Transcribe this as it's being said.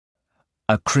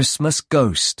A Christmas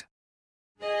Ghost.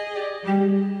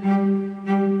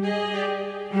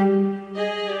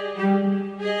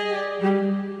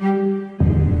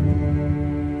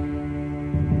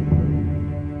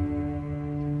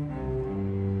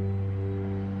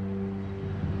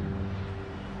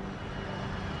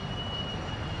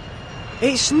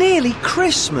 It's nearly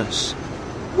Christmas.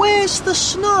 Where's the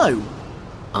snow?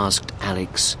 asked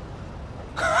Alex.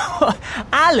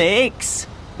 Alex,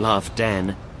 Laughed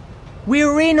Dan.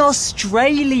 we're in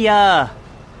Australia.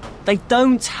 They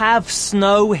don't have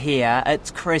snow here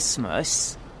at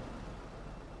Christmas.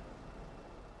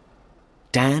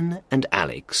 Dan and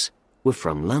Alex were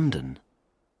from London.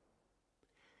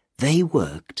 They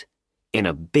worked in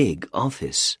a big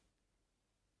office.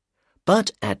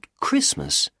 But at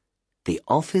Christmas, the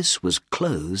office was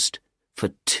closed for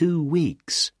 2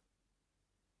 weeks.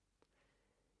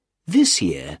 This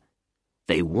year,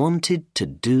 they wanted to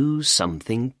do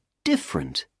something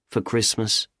different for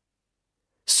Christmas.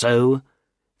 So,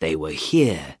 they were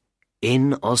here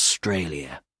in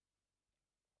Australia.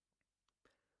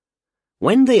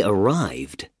 When they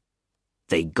arrived,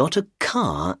 they got a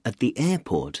car at the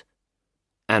airport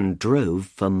and drove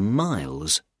for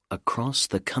miles across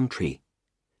the country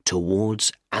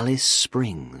towards Alice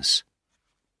Springs.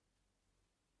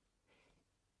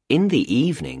 In the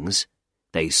evenings,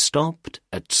 they stopped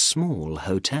at small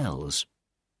hotels.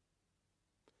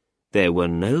 There were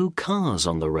no cars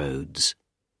on the roads,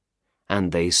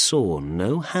 and they saw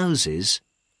no houses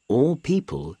or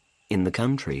people in the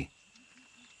country.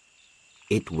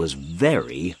 It was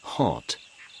very hot.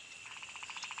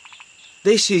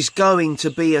 This is going to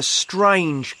be a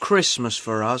strange Christmas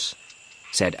for us,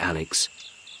 said Alex.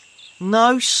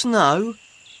 No snow,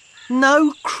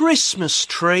 no Christmas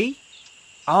tree.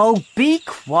 Oh, be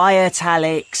quiet,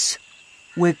 Alex.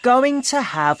 We're going to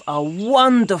have a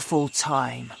wonderful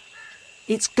time.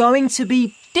 It's going to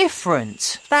be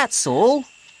different, that's all,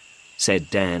 said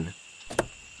Dan.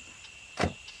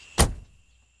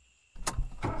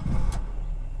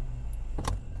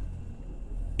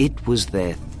 It was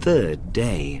their 3rd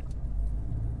day.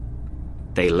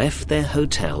 They left their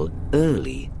hotel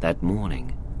early that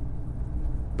morning,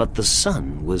 but the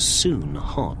sun was soon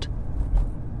hot.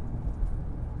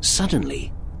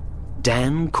 Suddenly,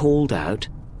 Dan called out,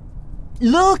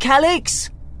 Look, Alex!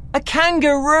 A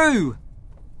kangaroo!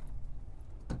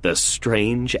 The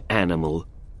strange animal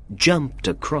jumped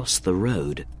across the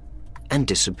road and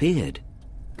disappeared.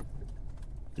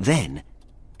 Then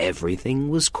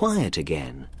everything was quiet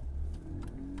again.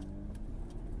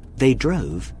 They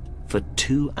drove for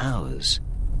 2 hours.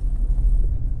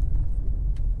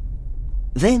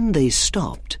 Then they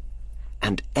stopped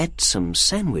and ate some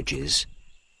sandwiches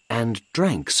and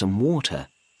drank some water.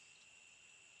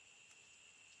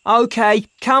 OK,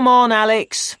 come on,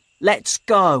 Alex. Let's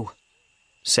go,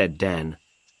 said Dan.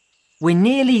 We're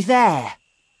nearly there.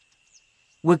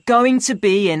 We're going to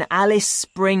be in Alice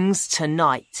Springs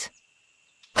tonight.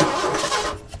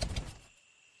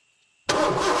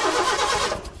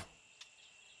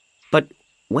 But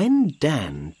when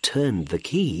Dan turned the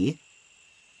key,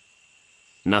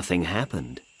 nothing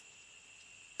happened.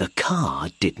 The car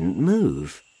didn't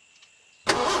move.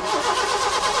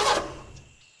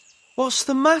 What's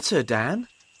the matter, Dan?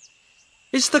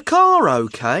 Is the car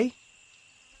okay?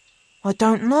 I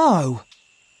don't know.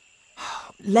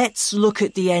 Let's look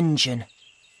at the engine.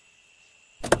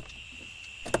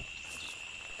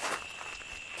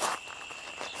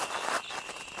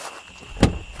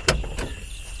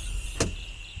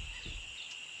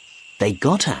 They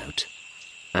got out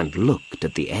and looked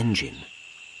at the engine.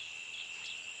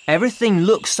 Everything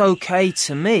looks okay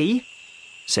to me,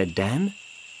 said Dan.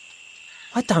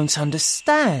 I don't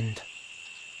understand.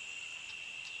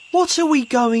 What are we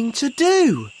going to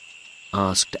do?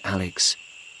 asked Alex.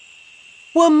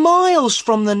 We're miles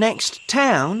from the next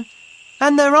town,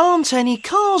 and there aren't any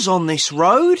cars on this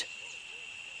road.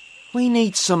 We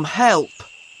need some help.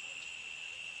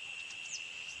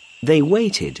 They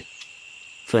waited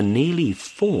for nearly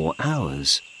 4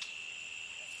 hours.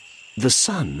 The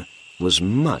sun was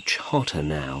much hotter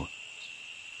now.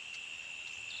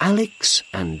 Alex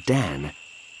and Dan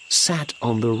sat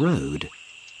on the road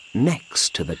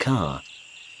next to the car.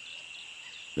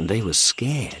 They were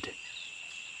scared.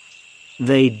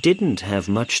 They didn't have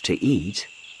much to eat,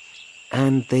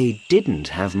 and they didn't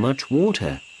have much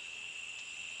water.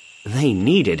 They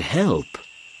needed help.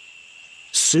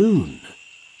 Soon.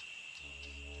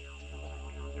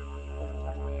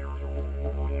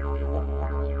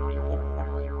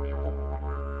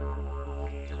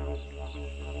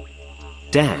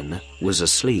 Dan was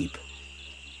asleep.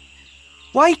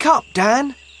 Wake up,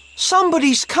 Dan.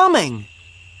 Somebody's coming.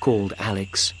 called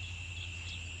Alex.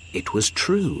 It was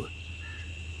true.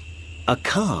 A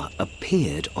car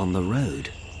appeared on the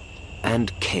road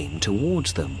and came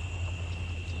towards them.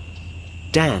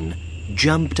 Dan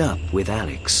jumped up with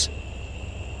Alex.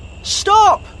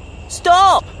 Stop!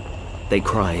 Stop! They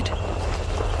cried.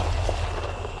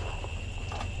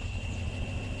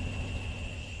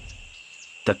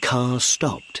 The car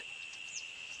stopped,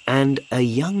 and a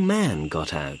young man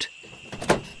got out.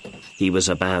 He was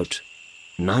about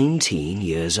 19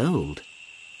 years old,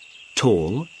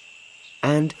 tall,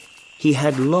 and he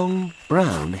had long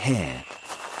brown hair.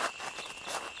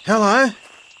 Hello,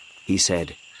 He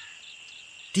said,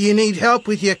 do you need help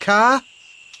with your car?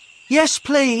 Yes,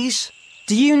 please.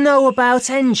 Do you know about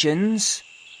engines?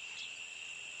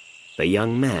 The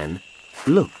young man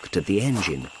looked at the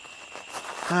engine.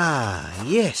 Ah,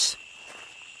 yes.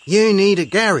 You need a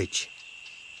garage.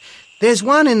 There's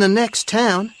one in the next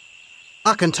town.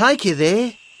 I can take you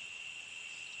there.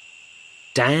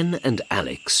 Dan and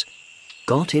Alex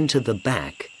got into the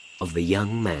back of the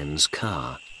young man's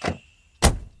car.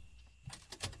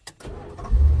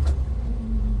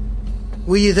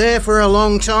 Were you there for a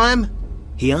long time?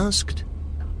 He asked.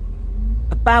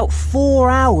 About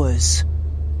 4 hours.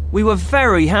 We were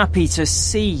very happy to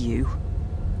see you.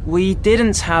 We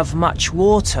didn't have much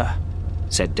water,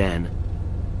 Said Dan.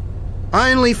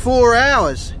 Only 4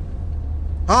 hours.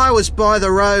 I was by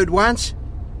the road once,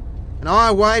 and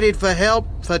I waited for help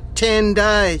for 10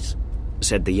 days.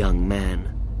 Said the young man.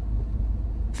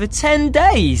 For 10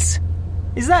 days?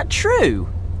 Is that true?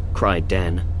 Cried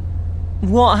Dan.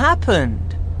 What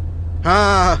happened?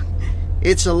 Ah,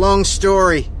 it's a long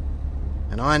story,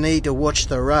 and I need to watch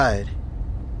the road.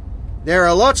 There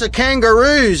are lots of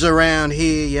kangaroos around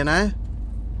here, you know.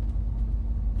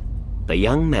 The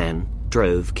young man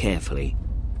drove carefully,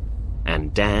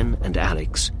 and Dan and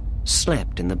Alex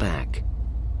slept in the back.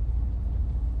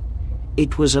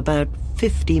 It was about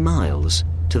 50 miles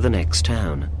to the next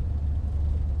town,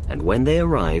 and when they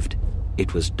arrived,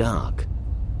 it was dark.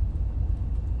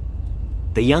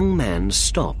 The young man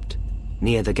stopped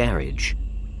near the garage,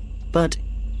 but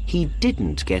he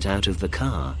didn't get out of the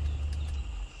car.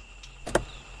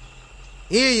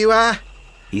 Here you are.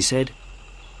 He said,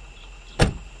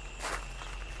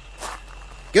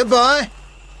 Goodbye.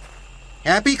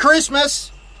 Happy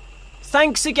Christmas.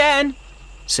 Thanks again.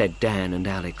 said Dan and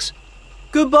Alex.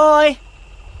 Goodbye.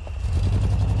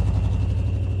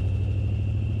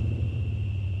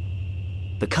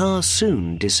 The car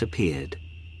soon disappeared.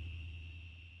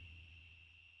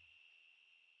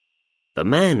 The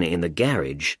man in the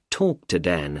garage talked to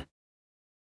Dan.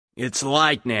 It's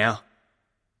late now,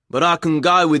 but I can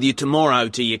go with you tomorrow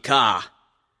to your car.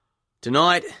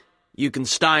 Tonight, you can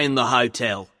stay in the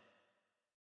hotel.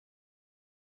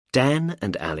 Dan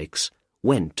and Alex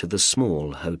went to the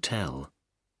small hotel.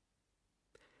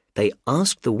 They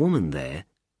asked the woman there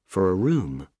for a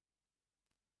room.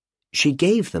 She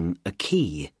gave them a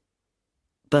key,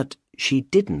 but she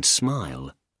didn't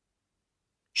smile.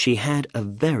 She had a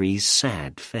very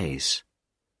sad face.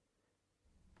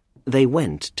 They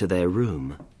went to their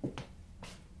room.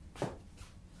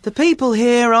 The people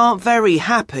here aren't very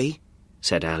happy,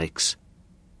 said Alex.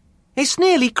 It's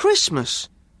nearly Christmas,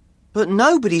 but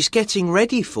nobody's getting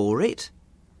ready for it.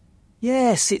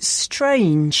 Yes, it's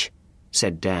strange,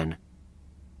 said Dan.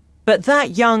 But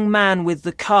that young man with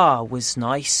the car was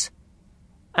nice.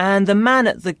 And the man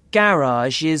at the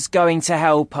garage is going to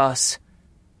help us.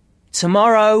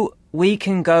 Tomorrow we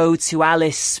can go to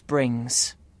Alice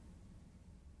Springs.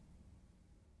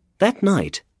 That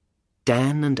night,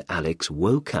 Dan and Alex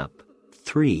woke up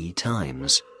 3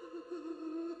 times.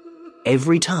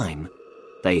 Every time,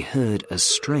 they heard a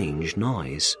strange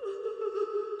noise.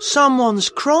 Someone's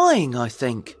crying, I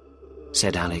think,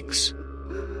 said Alex.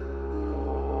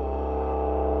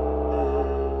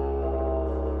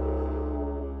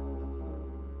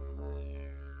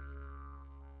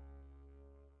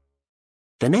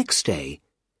 The next day,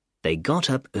 they got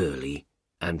up early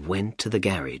and went to the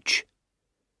garage.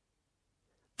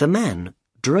 The man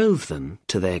drove them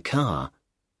to their car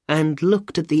and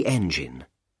looked at the engine.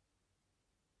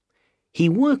 He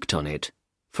worked on it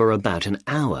for about an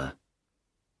hour,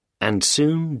 and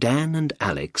soon Dan and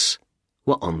Alex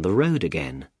were on the road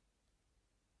again.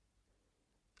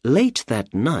 Late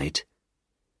that night,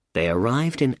 they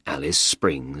arrived in Alice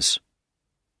Springs.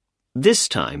 This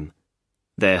time,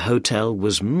 their hotel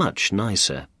was much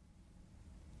nicer.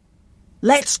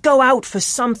 Let's go out for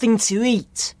something to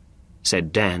eat,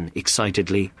 said Dan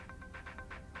excitedly.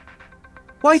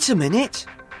 Wait a minute,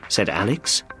 said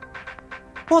Alex.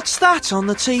 What's that on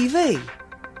the TV?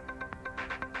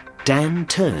 Dan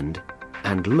turned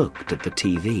and looked at the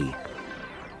TV.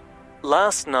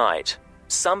 Last night,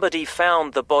 somebody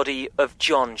found the body of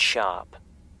John Sharp.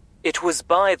 It was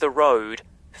by the road,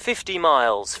 50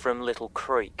 miles from Little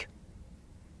Creek.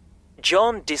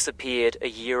 John disappeared a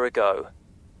year ago.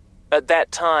 At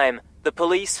that time, the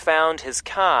police found his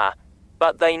car,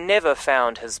 but they never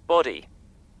found his body.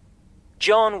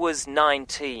 John was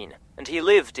 19, and he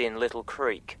lived in Little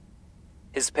Creek.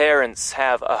 His parents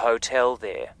have a hotel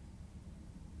there.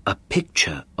 A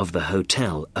picture of the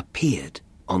hotel appeared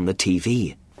on the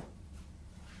TV.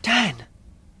 Dan,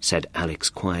 Said Alex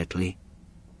quietly.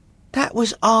 that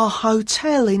was our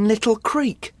hotel in Little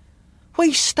Creek.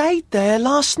 We stayed there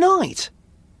last night.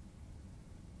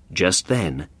 Just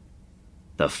then,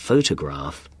 the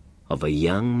photograph of a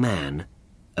young man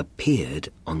appeared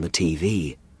on the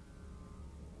TV.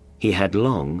 He had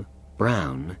long,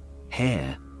 brown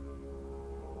hair.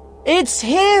 It's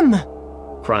him!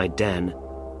 Cried Dan.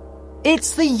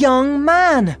 It's the young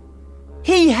man!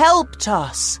 He helped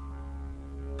us!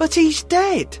 But he's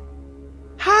dead.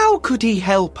 How could he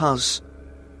help us?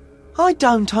 I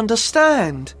don't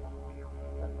understand.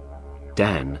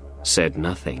 Dan said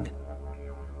nothing.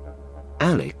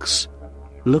 Alex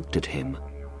looked at him.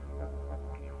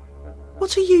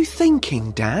 What are you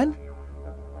thinking, Dan?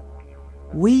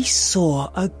 We saw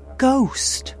a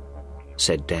ghost.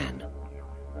 Said Dan.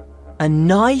 A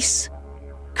nice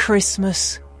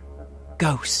Christmas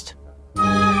ghost.